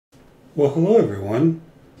Well, hello everyone,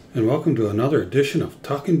 and welcome to another edition of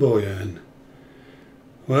Talking Bullion.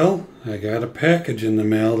 Well, I got a package in the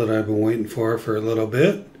mail that I've been waiting for a little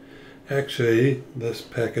bit. Actually, this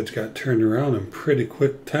package got turned around in pretty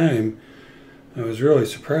quick time. I was really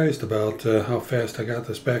surprised about how fast I got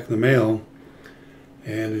this back in the mail.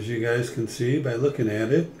 And as you guys can see by looking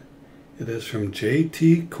at it, it is from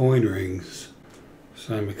JT Coin Rings.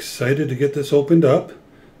 So I'm excited to get this opened up.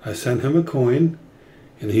 I sent him a coin,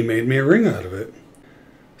 and he made me a ring out of it.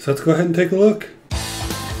 So let's go ahead and take a look.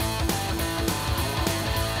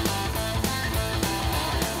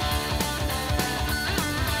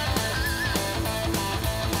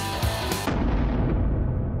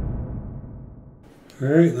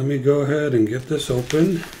 Alright, let me go ahead and get this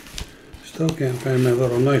open. Still can't find my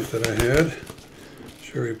little knife that I had.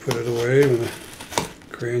 Sure we put it away when the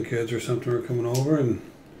grandkids or something were coming over and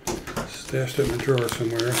stashed it in the drawer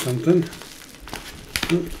somewhere or something.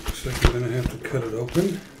 Looks like I'm going to have to cut it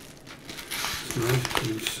open. It's nice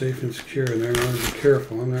and safe and secure in there. I want to be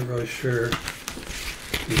careful. I'm not really sure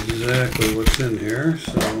exactly what's in here,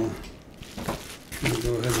 so I'm going to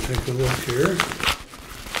go ahead and take a look here.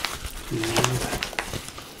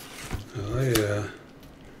 Oh yeah,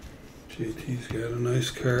 JT's got a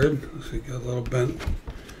nice card. Looks like it got a little bent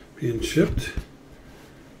being shipped.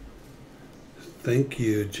 Thank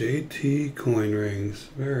you, JT Coin Rings.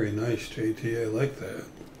 Very nice, JT. I like that.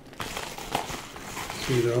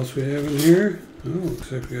 See what else we have in here? Oh,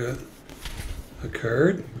 looks like we got a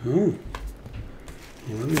card. Oh,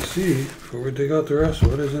 well, let me see before we dig out the rest.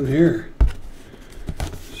 What is in here?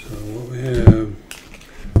 So what we have,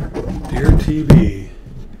 Dear TV,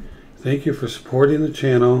 thank you for supporting the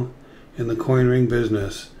channel and the coin ring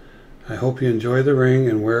business. I hope you enjoy the ring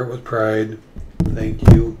and wear it with pride. Thank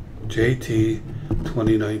you, JT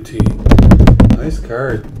 2019. Nice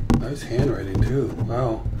card. Nice handwriting too.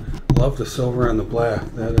 Wow. Love the silver and the black.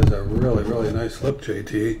 That is a really, really nice look,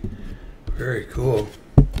 JT. Very cool.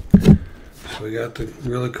 So we got the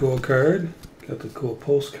really cool card. Got the cool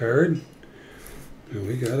postcard. And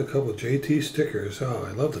we got a couple JT stickers. Oh,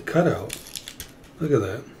 I love the cutout. Look at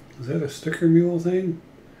that. Is that a sticker mule thing?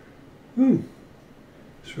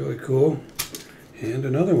 It's really cool. And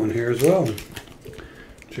another one here as well.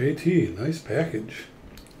 JT, nice package.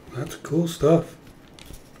 That's cool stuff.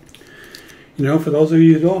 You know, for those of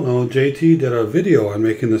you who don't know, JT did a video on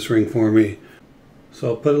making this ring for me. So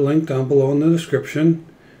I'll put a link down below in the description.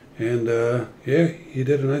 And yeah, he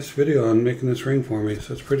did a nice video on making this ring for me,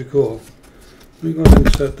 so it's pretty cool. Let me go ahead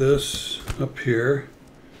and set this up here.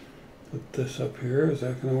 Put this up here. Is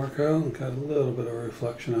that going to work out? Got a little bit of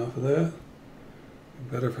reflection off of that.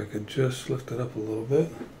 Better if I could just lift it up a little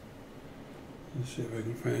bit. Let's see if I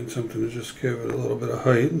can find something to just give it a little bit of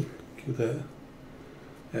height. Keep that.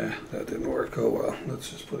 Yeah, that didn't work. Oh well, let's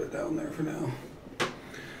just put it down there for now.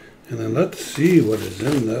 And then let's see what is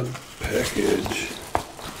in the package.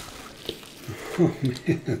 Oh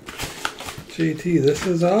man, JT, this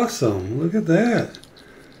is awesome. Look at that.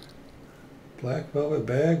 Black velvet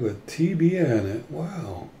bag with TB on it.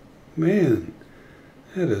 Wow, man,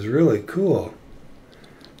 that is really cool.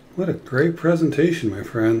 What a great presentation, my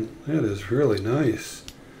friend. That is really nice.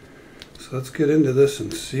 So let's get into this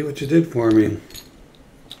and see what you did for me.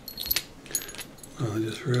 Oh, I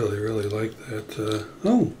just really, really like that.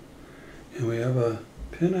 Oh, and we have a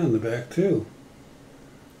pin on the back too.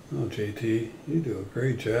 Oh, JT, you do a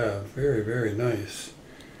great job. Very, very nice.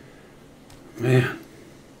 Man.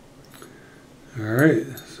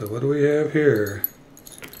 Alright, so what do we have here?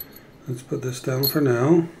 Let's put this down for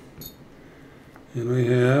now. And we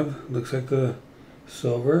have, looks like the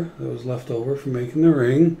silver that was left over from making the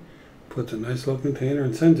ring. Puts a nice little container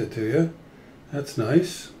and sends it to you. That's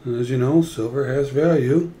nice. And as you know, silver has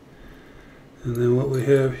value. And then what we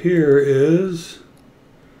have here is,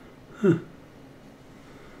 oh,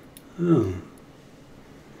 I don't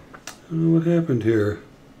know what happened here.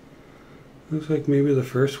 Looks like maybe the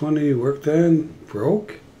first one he worked on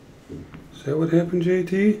broke. Is that what happened,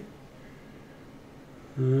 JT?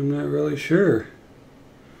 I'm not really sure.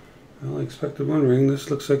 Well, I expected one ring. This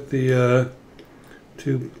looks like the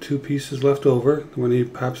two pieces left over when he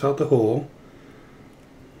pops out the hole.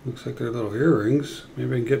 Looks like they're little earrings.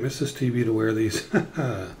 Maybe I can get Mrs. TB to wear these.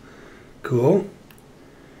 Cool.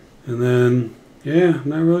 And then, yeah, I'm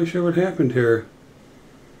not really sure what happened here.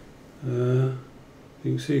 You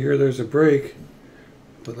can see here there's a break.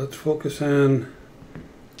 But let's focus on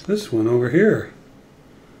this one over here.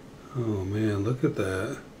 Oh man, look at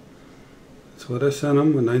that. That's what I sent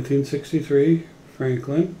him in 1963,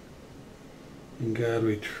 Franklin. In God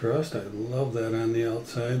we trust. I love that on the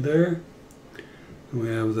outside there. We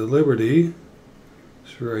have the Liberty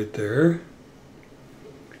It's right there.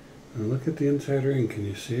 And look at the inside ring. Can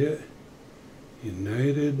you see it?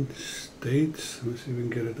 United States. Let me see if we can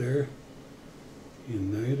get it there.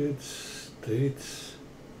 United States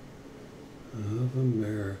of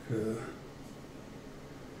America.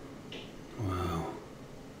 Wow.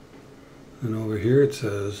 And over here it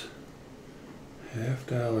says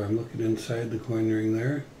 $50. I'm looking inside the coin ring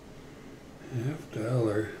there. $50.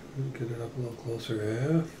 Let me get it up a little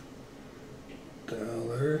closer.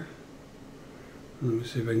 $50. Let me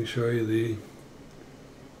see if I can show you the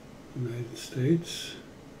United States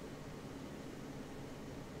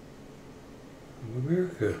of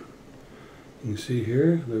America. You can see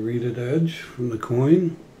here the reeded edge from the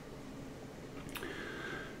coin.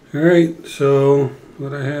 Alright, so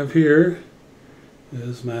what I have here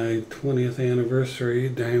is my 20th anniversary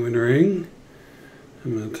diamond ring.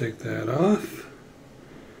 I'm going to take that off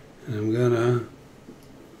and I'm going to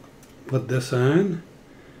put this on.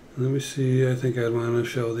 Let me see, I think I'd want to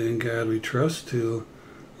show the In God We Trust to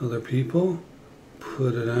other people.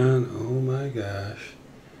 Put it on. Oh my gosh.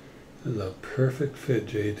 This is a perfect fit,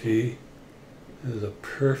 JT. This is a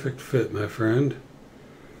perfect fit, my friend.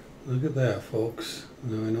 Look at that, folks.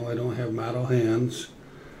 Now I know I don't have model hands.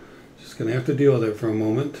 Just going to have to deal with it for a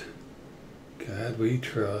moment. God We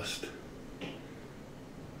Trust.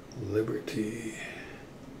 Liberty.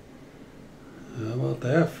 How about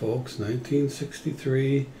that, folks?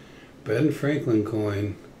 1963 Ben Franklin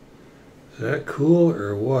coin. Is that cool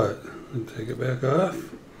or what? Let's take it back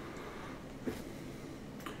off.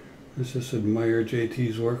 Let's just admire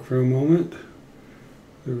JT's work for a moment.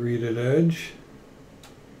 The reeded edge.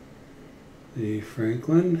 The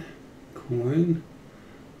Franklin coin.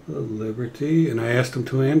 The Liberty. And I asked him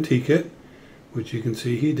to antique it, which you can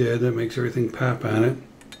see he did. That makes everything pop on it.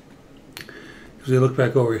 Because we look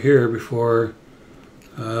back over here before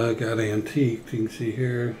it got antiqued, you can see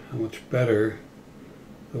here how much better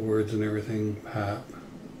the words and everything pop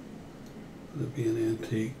with it being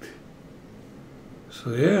antiqued.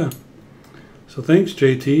 So yeah, so thanks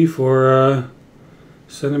JT for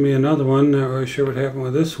sending me another one. Not really sure what happened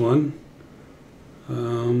with this one.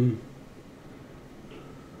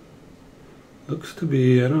 Looks to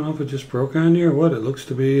be, I don't know if it just broke on you or what. It looks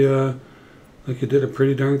to be like you did a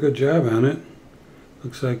pretty darn good job on it.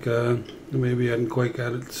 Looks like maybe I hadn't quite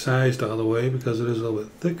got it sized all the way because it is a little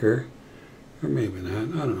bit thicker. Or maybe not.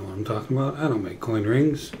 I don't know what I'm talking about. I don't make coin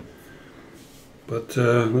rings. But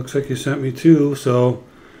looks like you sent me two. So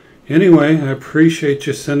anyway, I appreciate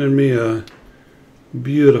you sending me a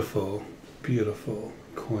beautiful, beautiful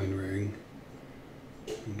coin ring.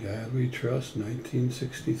 In God We Trust,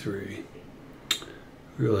 1963.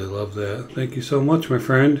 Really love that. Thank you so much, my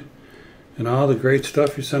friend. And all the great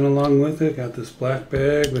stuff you sent along with it. Got this black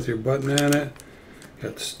bag with your button on it.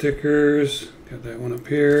 Got stickers. Got that one up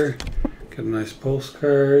here. Got a nice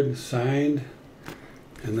postcard signed.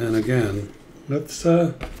 And then again, let's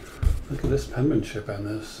look at this penmanship on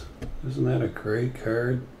this. Isn't that a great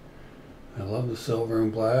card? I love the silver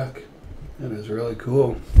and black. That is really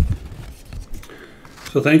cool.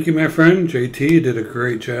 So thank you, my friend. JT, you did a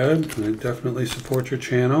great job. I definitely support your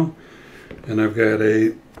channel. And I've got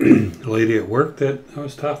a lady at work that I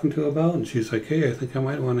was talking to about, and she's like, hey, I think I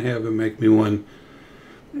might want to have him make me one.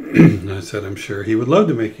 And I said, I'm sure he would love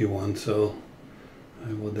to make you one, so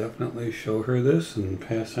I will definitely show her this and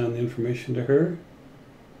pass on the information to her.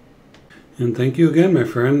 And thank you again, my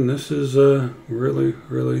friend. This is a really,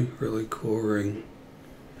 really, really cool ring.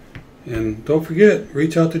 And don't forget,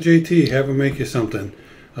 reach out to JT, have him make you something.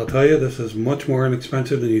 I'll tell you, this is much more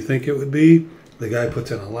inexpensive than you think it would be. The guy puts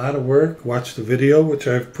in a lot of work. Watch the video, which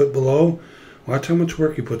I've put below. Watch how much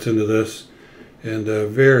work he puts into this. And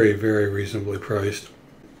very, very reasonably priced.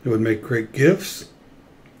 It would make great gifts.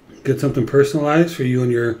 Get something personalized for you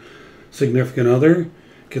and your significant other.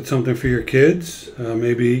 Get something for your kids.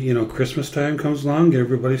 Maybe, you know, Christmas time comes along. Get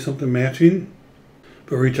everybody something matching.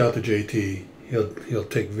 But reach out to JT. He'll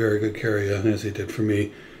take very good care of you, as he did for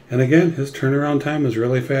me. And again, his turnaround time was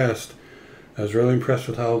really fast. I was really impressed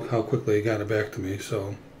with how quickly he got it back to me.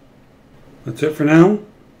 So that's it for now,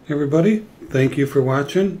 everybody. Thank you for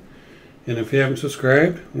watching. And if you haven't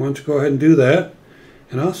subscribed, why don't you go ahead and do that.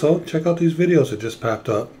 And also, check out these videos that just popped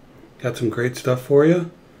up. Got some great stuff for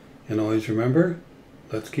you. And always remember,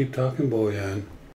 let's keep talking bullion.